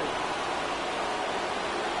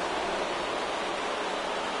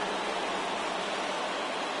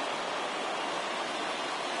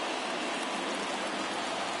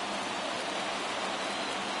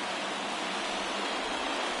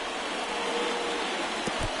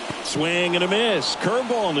 Swing and a miss.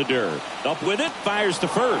 Curveball in the dirt. Up with it. Fires to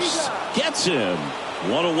first. Gets him.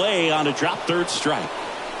 1 away on a drop third strike. Now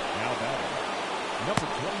batting.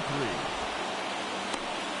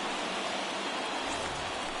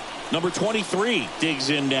 Number 23. Number 23 digs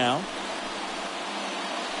in now.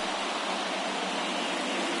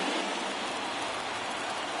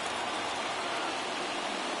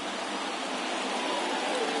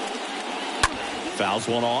 Fouls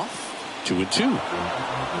one off. 2-2.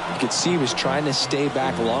 You could see he was trying to stay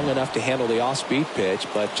back long enough to handle the off-speed pitch,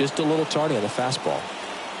 but just a little tardy on the fastball.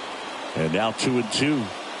 And now 2-2.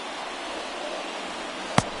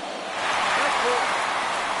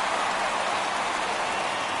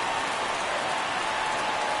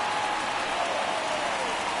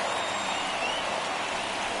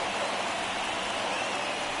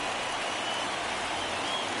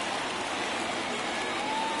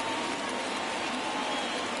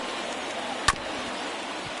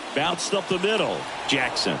 Bounced up the middle.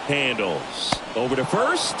 Jackson handles. Over to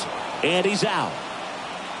first. And he's out.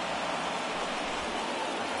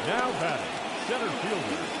 Now batting. Center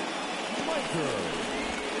fielder.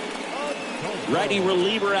 Michael. Righty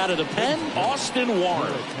reliever out of the pen. Austin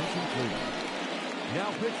Warren. Attention please.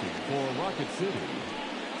 Now pitching for Rocket City.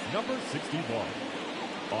 Number 61.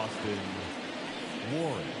 Austin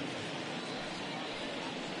Warren.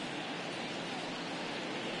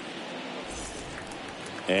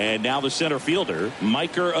 And now the center fielder,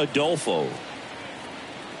 Miker Adolfo.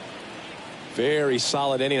 Very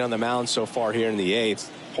solid inning on the mound so far here in the 8th.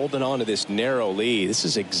 Holding on to this narrow lead. This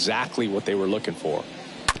is exactly what they were looking for.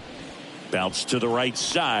 Bounce to the right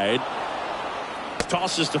side.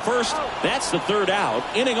 Tosses to first. That's the third out.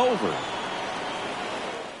 Inning over.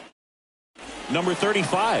 Number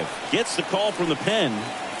 35 gets the call from the pen.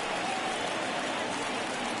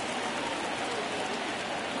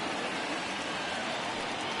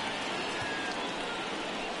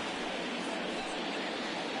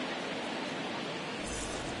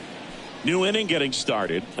 New inning getting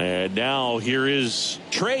started. And now here is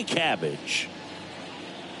Trey Cabbage.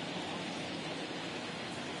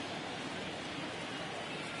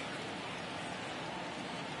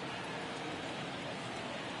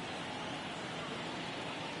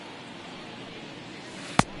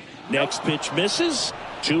 Next pitch misses.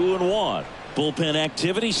 2-1. Bullpen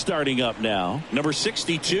activity starting up now. Number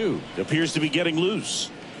 62 appears to be getting loose.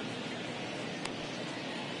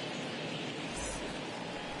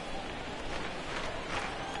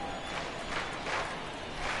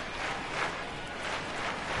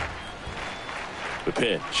 The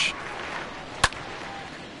pitch.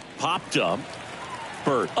 Popped up.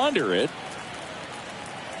 Burt under it.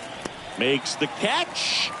 Makes the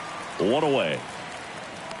catch. One away.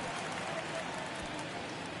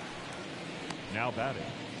 Now batting,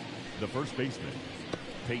 the first baseman,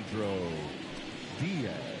 Pedro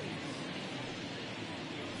Diaz.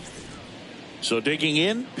 So digging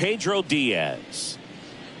in, Pedro Diaz.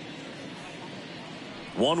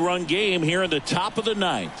 One-run game here in the top of the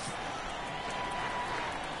ninth.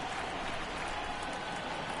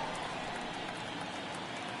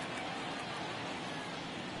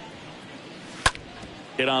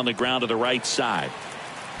 Hit on the ground to the right side.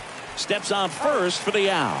 Steps on first for the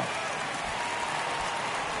out.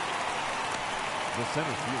 The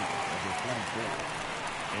center fielder, number 24,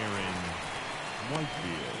 Aaron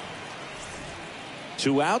Whitefield.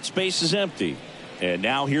 2 outs, base is empty. And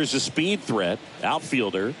now here's a speed threat.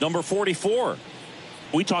 Outfielder, number 44.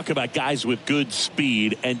 We talk about guys with good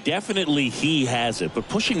speed, and definitely he has it. But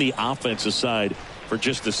pushing the offense aside for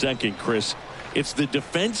just a second, Chris, it's the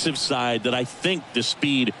defensive side that I think the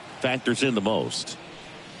speed factors in the most.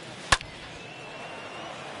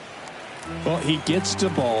 Well, he gets to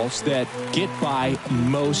balls that get by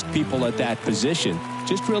most people at that position.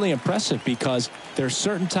 Just really impressive because there's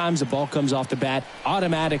certain times the ball comes off the bat,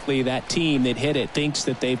 automatically that team that hit it thinks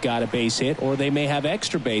that they've got a base hit or they may have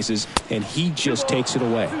extra bases, and he just takes it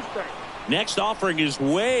away. Next offering is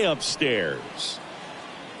way upstairs.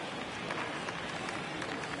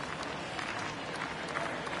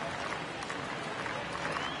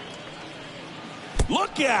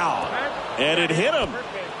 Look out! And it hit him.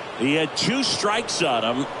 He had 2 strikes on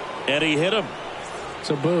him, and he hit him.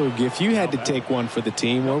 So, Boog, if you had to take one for the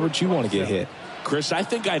team, where would you want to get hit? Chris, I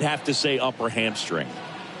think I'd have to say upper hamstring.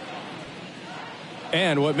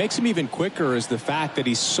 And what makes him even quicker is the fact that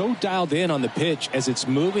he's so dialed in on the pitch as it's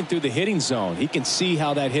moving through the hitting zone. He can see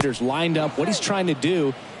how that hitter's lined up, what he's trying to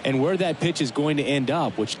do, and where that pitch is going to end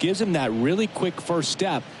up, which gives him that really quick first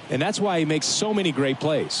step, and that's why he makes so many great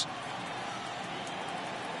plays.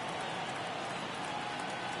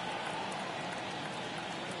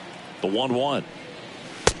 The 1-1.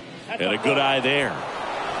 And a good eye there.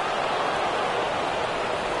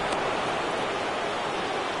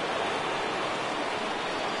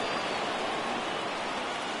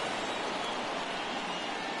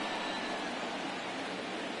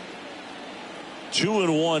 Two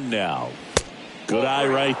and one now. Good eye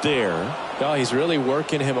right there. No, he's really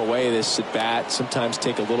working him away this at bat. Sometimes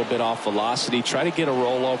take a little bit off velocity. Try to get a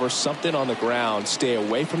rollover, something on the ground. Stay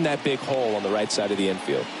away from that big hole on the right side of the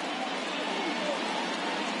infield.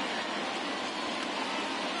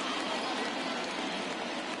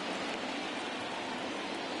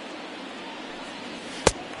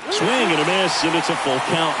 Swing and a miss, and it's a full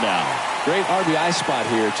count now. Great RBI spot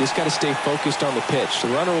here. Just got to stay focused on the pitch. The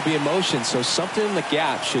runner will be in motion, so something in the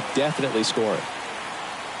gap should definitely score it.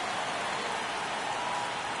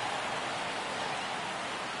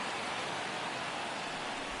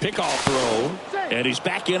 Pickoff throw, and he's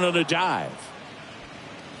back in on a dive.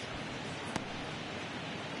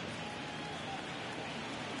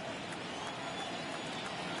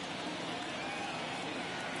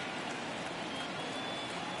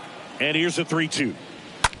 And here's a 3-2.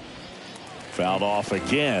 Fouled off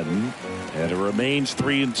again, and it remains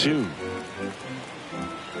 3-2.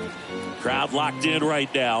 Crowd locked in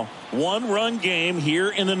right now. 1-run game here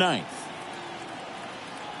in the ninth.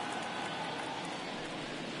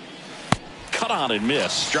 Cut on and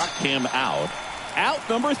miss. Struck him out. Out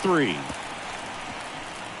number 3.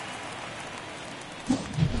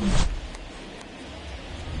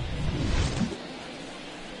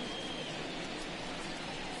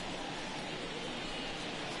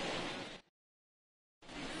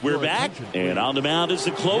 We're back, and on the mound is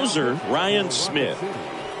the closer, Ryan Smith.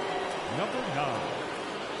 Number 9,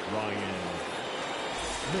 Ryan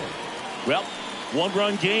Smith. Well,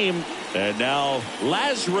 one-run game, and now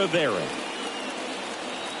Las Rivera.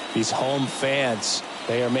 These home fans,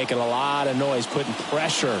 they are making a lot of noise, putting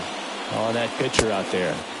pressure on that pitcher out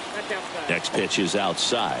there. Next pitch is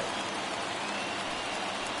outside.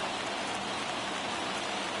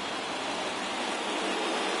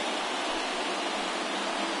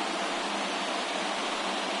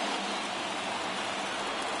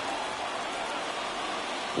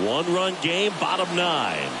 One-run game, bottom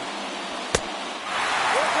 9.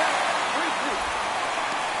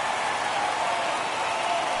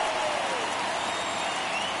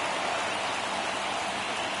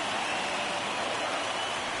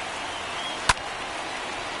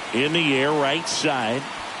 In the air, right side.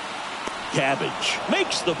 Cabbage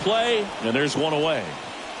makes the play, and there's one away.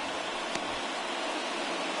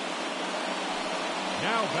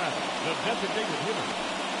 Now batting, the designated hitter,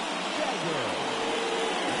 Jagger.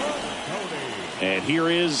 And here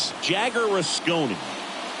is Jagger Rasconi.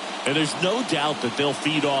 And there's no doubt that they'll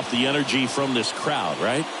feed off the energy from this crowd,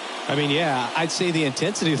 right? I mean, yeah, I'd say the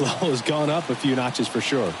intensity level has gone up a few notches for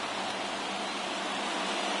sure.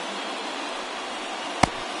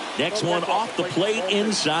 Next one off the plate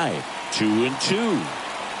inside. 2-2.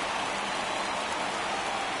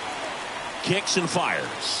 Kicks and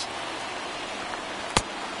fires.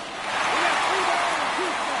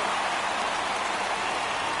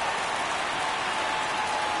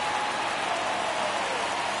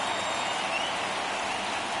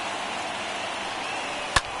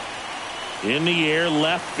 In the air,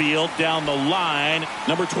 left field, down the line.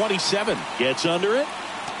 Number 27 gets under it,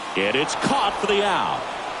 and it's caught for the out.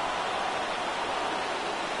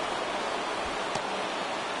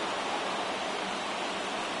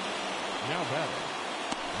 Now batting,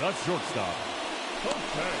 the shortstop,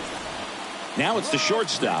 Jose. Now it's the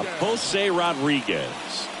shortstop, Jose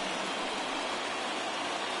Rodriguez.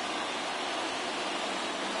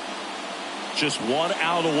 Just one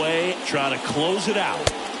out away, trying to close it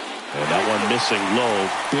out. And that one missing low.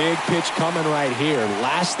 Big pitch coming right here.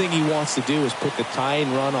 Last thing he wants to do is put the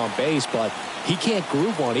tying run on base, but he can't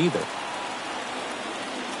groove one either.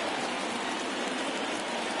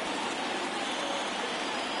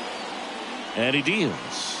 And he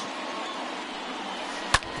deals.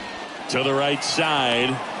 To the right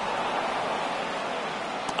side.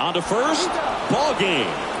 On to first. Ball game.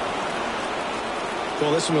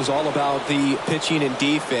 Well, this one was all about the pitching and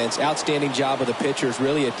defense. Outstanding job of the pitchers,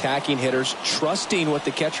 really attacking hitters, trusting what the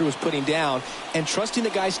catcher was putting down, and trusting the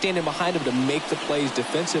guy standing behind him to make the plays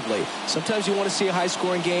defensively. Sometimes you want to see a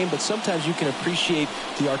high-scoring game, but sometimes you can appreciate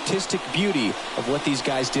the artistic beauty of what these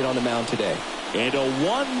guys did on the mound today. And a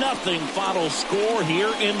 1-0 final score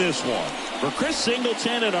here in this one. For Chris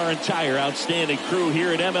Singleton and our entire outstanding crew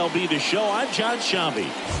here at MLB The Show, I'm John Shambi.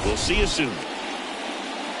 We'll see you soon.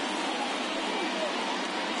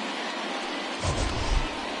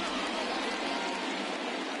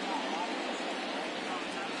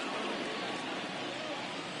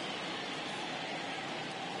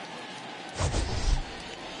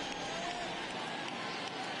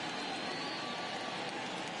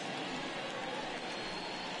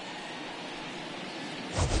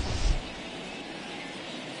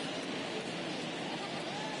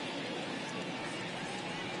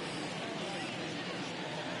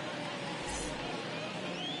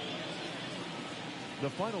 The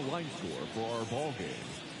final line score for our ball game.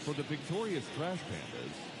 For the victorious Trash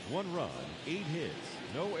Pandas, 1 run, 8 hits,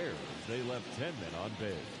 no errors. They left 10 men on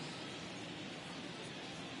base.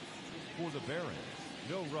 For the Barons,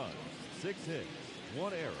 no runs, 6 hits,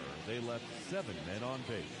 1 error. They left 7 men on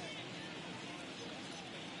base.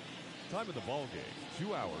 Time of the ball game,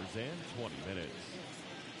 2 hours and 20 minutes.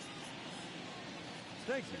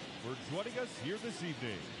 Thank you for joining us here this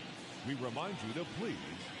evening. We remind you to please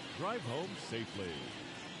drive home safely.